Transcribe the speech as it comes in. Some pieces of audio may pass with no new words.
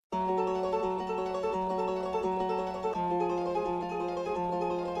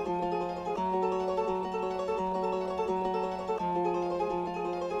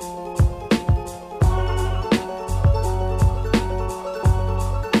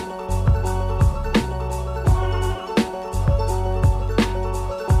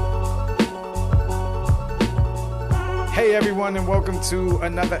everyone, and welcome to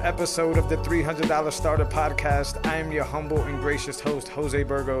another episode of the $300 Starter Podcast. I am your humble and gracious host, Jose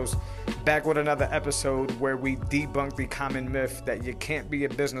Burgos, back with another episode where we debunk the common myth that you can't be a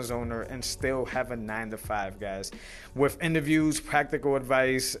business owner and still have a 9-to-5, guys. With interviews, practical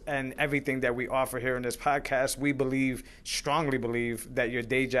advice, and everything that we offer here in this podcast, we strongly believe, that your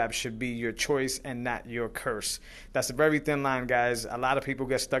day job should be your choice and not your curse. That's a very thin line, guys. A lot of people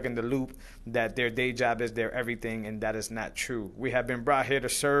get stuck in the loop that their day job is their everything, and that is not true. We have been brought here to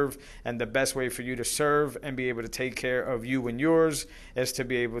serve, and the best way for you to serve and be able to take care of you and yours is to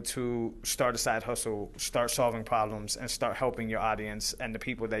be able to start a side hustle, start solving problems, and start helping your audience and the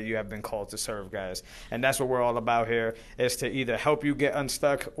people that you have been called to serve, guys. And that's what we're all about here, is to either help you get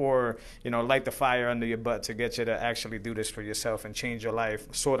unstuck or, light the fire under your butt to get you to actually do this for yourself and change your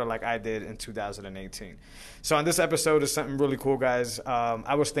life, sort of like I did in 2018. So on this episode is something really cool, guys.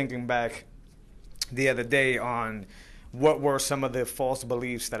 I was thinking back the other day on what were some of the false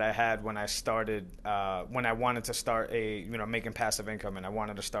beliefs that I had when I started, when I wanted to start making passive income and I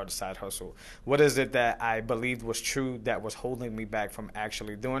wanted to start a side hustle. What is it that I believed was true that was holding me back from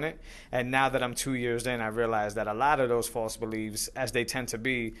actually doing it? And now that I'm 2 years in, I realize that a lot of those false beliefs, as they tend to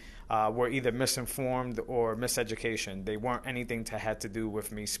be, were either misinformed or miseducation. They weren't anything that had to do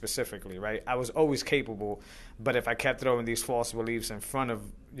with me specifically, right? I was always capable, but if I kept throwing these false beliefs in front of,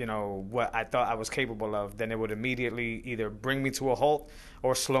 what I thought I was capable of, then it would immediately either bring me to a halt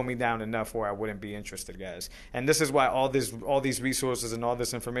or slow me down enough where I wouldn't be interested, guys. And this is why all these resources and all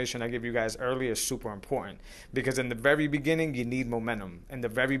this information I give you guys early is super important, because in the very beginning, you need momentum. In the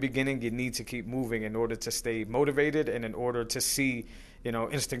very beginning, you need to keep moving in order to stay motivated and in order to see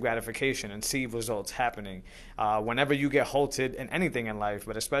instant gratification and see results happening. Whenever you get halted in anything in life,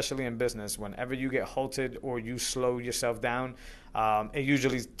 but especially in business, whenever you get halted or you slow yourself down, it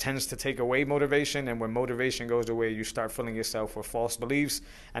usually tends to take away motivation. And when motivation goes away, you start filling yourself with false beliefs,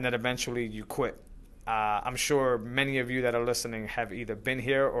 and then eventually you quit. I'm sure many of you that are listening have either been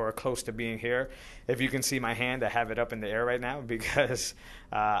here or are close to being here. If you can see my hand, I have it up in the air right now because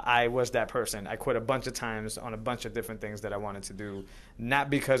I was that person. I quit a bunch of times on a bunch of different things that I wanted to do, not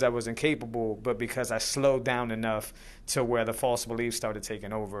because I was incapable, but because I slowed down enough to where the false beliefs started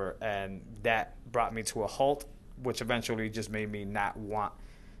taking over, and that brought me to a halt, which eventually just made me not want,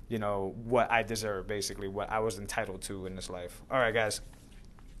 what I deserve, basically, what I was entitled to in this life. All right, guys.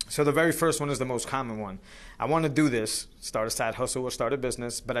 So the very first one is the most common one. I want to do this, start a side hustle or start a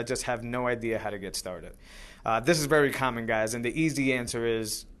business, but I just have no idea how to get started. This is very common, guys, and the easy answer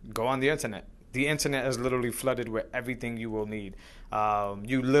is go on the internet. The internet is literally flooded with everything you will need.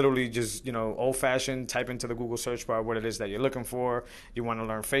 You literally just, old-fashioned, type into the Google search bar what it is that you're looking for. You want to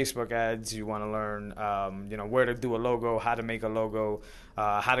learn Facebook ads. You want to learn, where to do a logo, how to make a logo,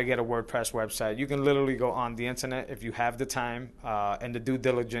 how to get a WordPress website. You can literally go on the internet if you have the time and the due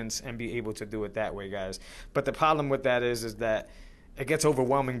diligence and be able to do it that way, guys. But the problem with that is that it gets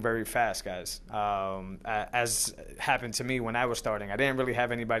overwhelming very fast, guys. As happened to me when I was starting. I didn't really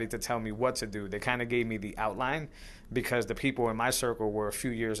have anybody to tell me what to do. They kind of gave me the outline because the people in my circle were a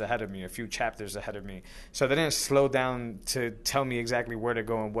few years ahead of me, a few chapters ahead of me. So they didn't slow down to tell me exactly where to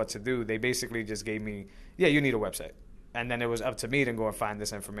go and what to do. They basically just gave me, you need a website. And then it was up to me to go and find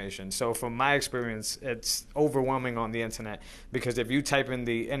this information. So from my experience, it's overwhelming on the internet, because if you type in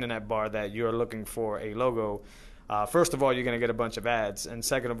the internet bar that you're looking for a logo, first of all, you're going to get a bunch of ads. And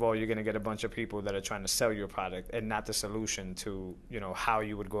second of all, you're going to get a bunch of people that are trying to sell your product and not the solution to, how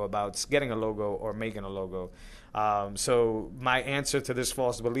you would go about getting a logo or making a logo. So my answer to this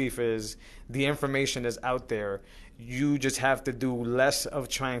false belief is the information is out there. You just have to do less of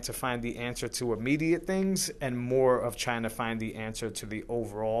trying to find the answer to immediate things and more of trying to find the answer to the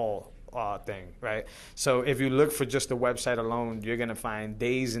overall thing, right? So if you look for just the website alone, you're going to find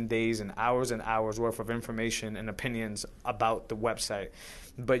days and days and hours worth of information and opinions about the website,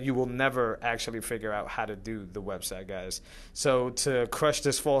 but you will never actually figure out how to do the website, guys. So to crush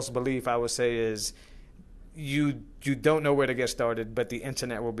this false belief, I would say is you don't know where to get started, but the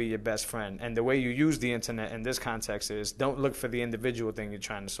internet will be your best friend. And the way you use the internet in this context is don't look for the individual thing you're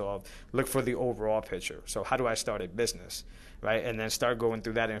trying to solve. Look for the overall picture. So how do I start a business, right? And then start going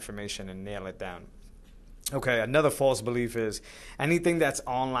through that information and nail it down. Okay, another false belief is anything that's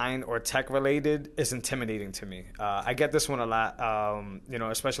online or tech related is intimidating to me. I get this one a lot,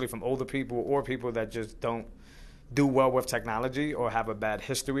 especially from older people or people that just don't do well with technology or have a bad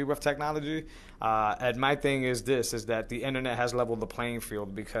history with technology. And my thing is that the internet has leveled the playing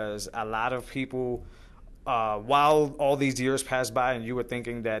field, because a lot of people while all these years pass by and you were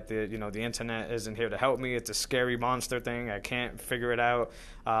thinking that the internet isn't here to help me, it's a scary monster thing, I can't figure it out,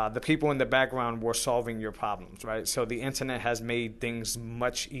 the people in the background were solving your problems, right? So the internet has made things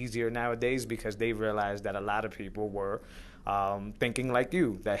much easier nowadays because they realized that a lot of people were thinking like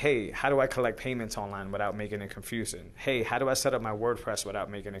you, that, hey, how do I collect payments online without making it confusing? Hey, how do I set up my WordPress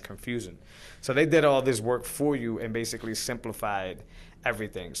without making it confusing? So they did all this work for you and basically simplified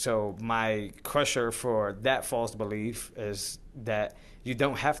everything. So my crusher for that false belief is that you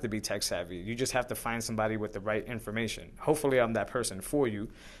don't have to be tech savvy. You just have to find somebody with the right information. Hopefully I'm that person for you.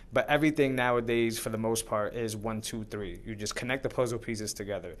 But everything nowadays, for the most part, is 1, 2, 3. You just connect the puzzle pieces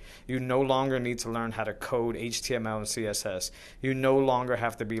together. You no longer need to learn how to code HTML and CSS. You no longer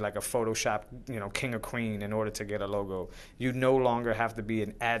have to be like a Photoshop, king or queen in order to get a logo. You no longer have to be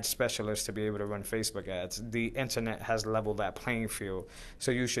an ad specialist to be able to run Facebook ads. The internet has leveled that playing field.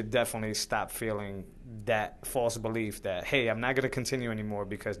 So you should definitely stop feeling that false belief that, hey, I'm not going to continue anymore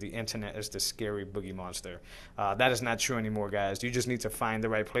because the internet is the scary boogie monster. That is not true anymore, guys. You just need to find the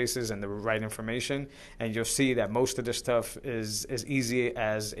right places and the right information, and you'll see that most of this stuff is as easy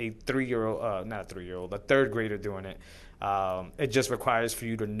as a third grader doing it. It just requires for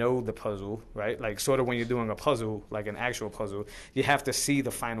you to know the puzzle, right? Like sort of when you're doing a puzzle, like an actual puzzle, you have to see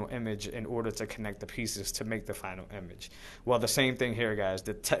the final image in order to connect the pieces to make the final image. Well, the same thing here, guys.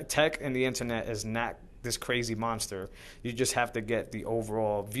 The tech and the internet is not this crazy monster. You just have to get the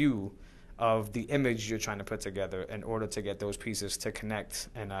overall view of the image you're trying to put together in order to get those pieces to connect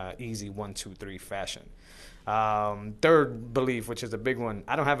in an easy 1, 2, 3 fashion. Third belief, which is a big one,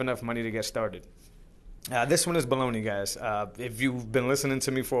 I don't have enough money to get started. This one is baloney, guys. If you've been listening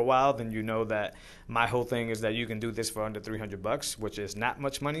to me for a while, then you know that my whole thing is that you can do this for under $300, which is not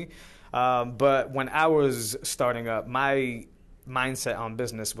much money. But when I was starting up, my mindset on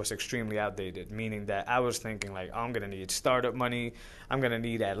business was extremely outdated, meaning that I was thinking like, I'm going to need startup money. I'm going to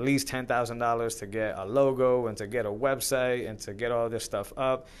need at least $10,000 to get a logo and to get a website and to get all this stuff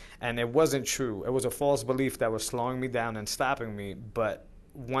up. And it wasn't true. It was a false belief that was slowing me down and stopping me, but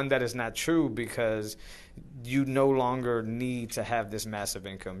one that is not true, because you no longer need to have this massive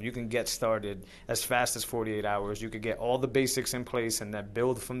income. You can get started as fast as 48 hours. You could get all the basics in place and then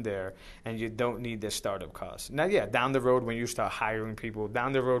build from there, and you don't need this startup cost. Now, yeah, down the road when you start hiring people,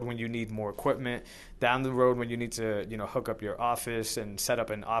 down the road when you need more equipment, down the road when you need to, hook up your office and set up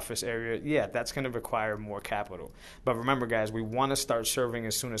an office area, yeah, that's going to require more capital. But remember, guys, we want to start serving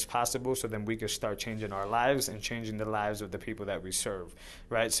as soon as possible so then we can start changing our lives and changing the lives of the people that we serve,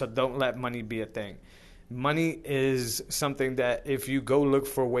 right? So don't let money be a thing. Money is something that if you go look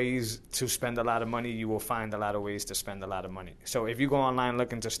for ways to spend a lot of money, you will find a lot of ways to spend a lot of money. So if you go online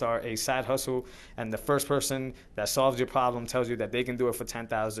looking to start a side hustle and the first person that solves your problem tells you that they can do it for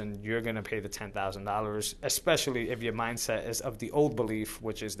 $10,000, you're going to pay the $10,000, especially if your mindset is of the old belief,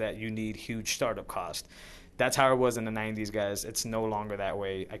 which is that you need huge startup cost. That's how it was in the 90s, guys. It's no longer that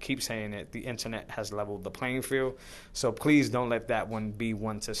way. I keep saying it. The internet has leveled the playing field. So please don't let that one be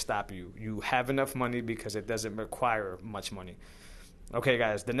one to stop you. You have enough money because it doesn't require much money. Okay,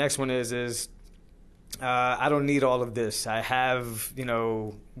 guys, the next one is I don't need all of this. I have,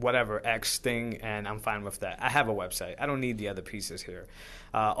 whatever, X thing, and I'm fine with that. I have a website. I don't need the other pieces here.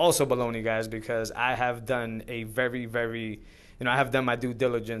 Also baloney, guys, because I have done a very, very... I have done my due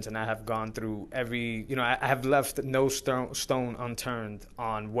diligence, and I have gone through every, I have left no stone unturned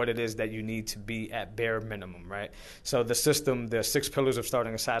on what it is that you need to be at bare minimum, right? So the system, the 6 pillars of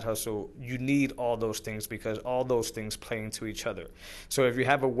starting a side hustle, you need all those things because all those things play into each other. So if you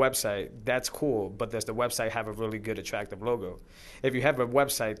have a website, that's cool, but does the website have a really good, attractive logo? If you have a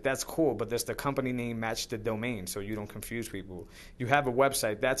website, that's cool, but does the company name match the domain so you don't confuse people? You have a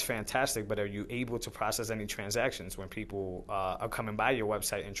website, that's fantastic, but are you able to process any transactions when people are coming by your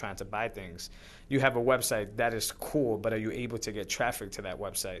website and trying to buy things? You have a website, that is cool, but are you able to get traffic to that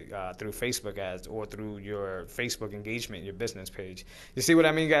website through Facebook ads or through your Facebook engagement, your business page? You see what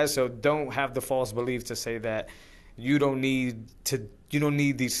I mean, guys? So don't have the false belief to say that you don't need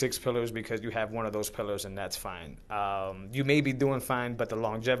these 6 pillars because you have one of those pillars, and that's fine. You may be doing fine, but the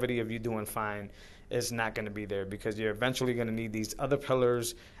longevity of you doing fine is not going to be there because you're eventually going to need these other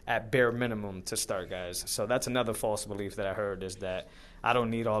pillars at bare minimum to start, guys. So that's another false belief that I heard, is that I don't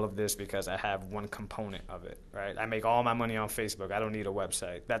need all of this because I have one component of it, right? I make all my money on Facebook. I don't need a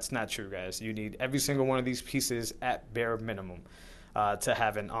website. That's not true, guys. You need every single one of these pieces at bare minimum to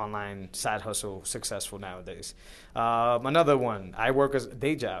have an online side hustle successful nowadays. Another one, I work as a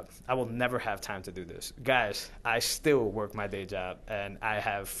day job. I will never have time to do this. Guys, I still work my day job, and I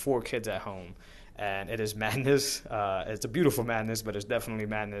have 4 kids at home. and it is madness. It's a beautiful madness, but it's definitely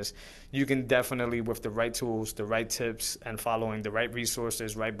madness. You can definitely, with the right tools, the right tips, and following the right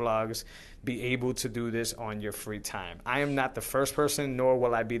resources, right blogs, be able to do this on your free time. I am not the first person, nor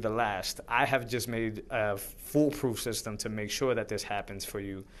will I be the last. I have just made a foolproof system to make sure that this happens for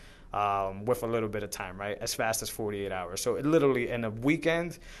you. With a little bit of time, right? As fast as 48 hours. So it literally in a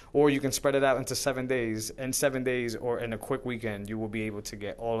weekend, or you can spread it out into 7 days. In 7 days or in a quick weekend, you will be able to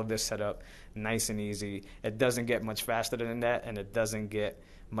get all of this set up nice and easy. It doesn't get much faster than that, and it doesn't get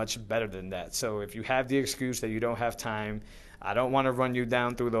much better than that. So if you have the excuse that you don't have time, I don't want to run you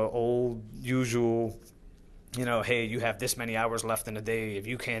down through the old usual, hey, you have this many hours left in the day. If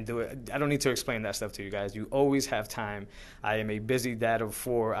you can't do it, I don't need to explain that stuff to you guys. You always have time. I am a busy dad of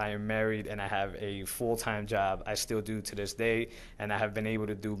 4. I am married, and I have a full-time job. I still do to this day, and I have been able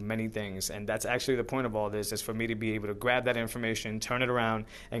to do many things. And that's actually the point of all this, is for me to be able to grab that information, turn it around,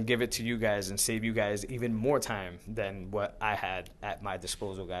 and give it to you guys and save you guys even more time than what I had at my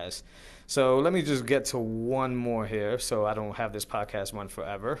disposal, guys. So let me just get to one more here so I don't have this podcast run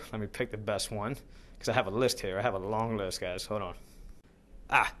forever. Let me pick the best one, because I have a list here. I have a long list, guys. Hold on.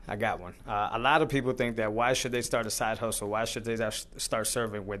 I got one. A lot of people think that why should they start a side hustle? Why should they start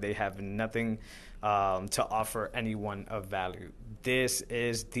serving where they have nothing to offer anyone of value? This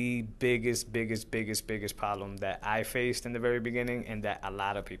is the biggest problem that I faced in the very beginning, and that a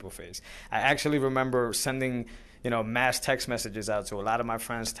lot of people face. I actually remember sending, mass text messages out to a lot of my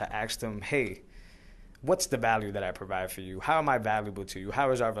friends to ask them, hey, what's the value that I provide for you? How am I valuable to you? How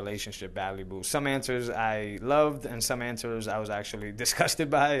is our relationship valuable? Some answers I loved, and some answers I was actually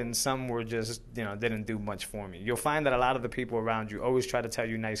disgusted by, and some were just, didn't do much for me. You'll find that a lot of the people around you always try to tell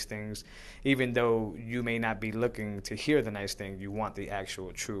you nice things, even though you may not be looking to hear the nice thing. You want the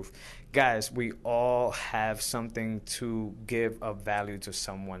actual truth. Guys, we all have something to give of value to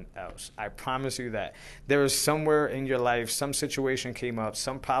someone else. I promise you that. There is somewhere in your life, some situation came up,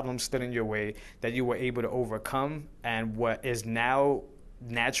 some problem stood in your way that you were able to overcome, and what is now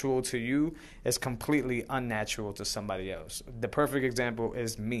natural to you is completely unnatural to somebody else. The perfect example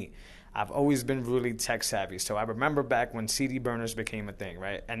is me. I've always been really tech savvy. So I remember back when CD burners became a thing,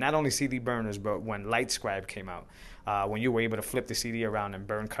 right? And not only CD burners, but when LightScribe came out, when you were able to flip the CD around and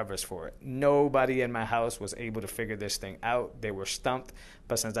burn covers for it. Nobody in my house was able to figure this thing out. They were stumped.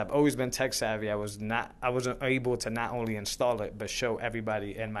 But since I've always been tech savvy, I wasn't able to not only install it, but show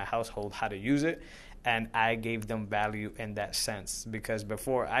everybody in my household how to use it. And I gave them value in that sense, because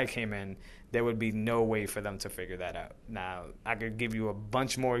before I came in, there would be no way for them to figure that out. Now, I could give you a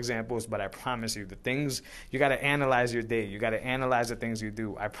bunch more examples, but I promise you, the things, you got to analyze your day. You got to analyze the things you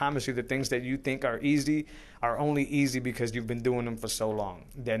do. I promise you, the things that you think are easy are only easy because you've been doing them for so long.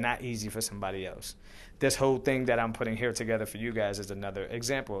 They're not easy for somebody else. This whole thing that I'm putting here together for you guys is another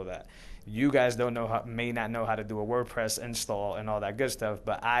example of that. You guys may not know how to do a WordPress install and all that good stuff,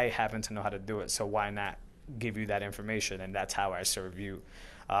 but I happen to know how to do it. So why not give you that information? And that's how I serve you.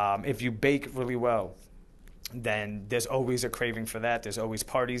 If you bake really well, then there's always a craving for that. There's always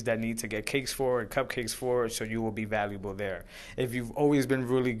parties that need to get cakes for and cupcakes for, so you will be valuable there. If you've always been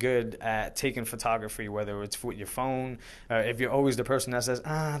really good at taking photography, whether it's with your phone, if you're always the person that says,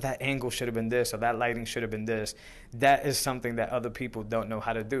 that angle should have been this, or that lighting should have been this, that is something that other people don't know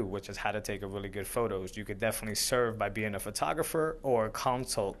how to do, which is how to take a really good photos. You could definitely serve by being a photographer or a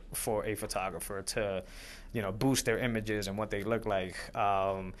consult for a photographer to boost their images and what they look like,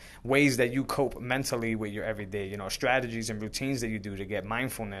 ways that you cope mentally with your everyday, strategies and routines that you do to get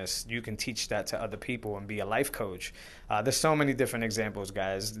mindfulness. You can teach that to other people and be a life coach. There's so many different examples,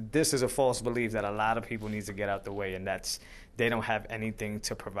 guys. This is a false belief that a lot of people need to get out the way, and that's they don't have anything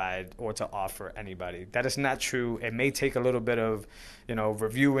to provide or to offer anybody. That is not true. It may take a little bit of,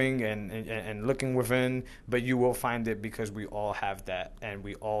 reviewing and looking within, but you will find it, because we all have that and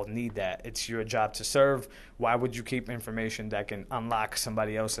we all need that. It's your job to serve. Why would you keep information that can unlock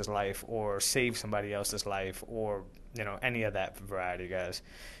somebody else's life or save somebody else's life or, any of that variety, guys?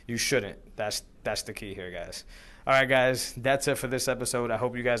 You shouldn't. That's the key here, guys. All right, guys, that's it for this episode. I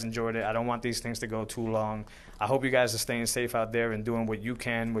hope you guys enjoyed it. I don't want these things to go too long. I hope you guys are staying safe out there and doing what you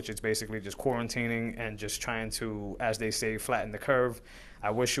can, which is basically just quarantining and just trying to, as they say, flatten the curve. I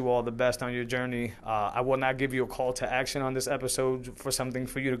wish you all the best on your journey. I will not give you a call to action on this episode for something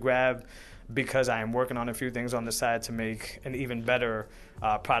for you to grab, because I am working on a few things on the side to make an even better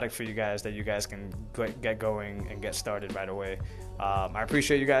product for you guys that you guys can get going and get started right away. I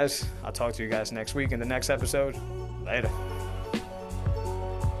appreciate you guys. I'll talk to you guys next week in the next episode. Later.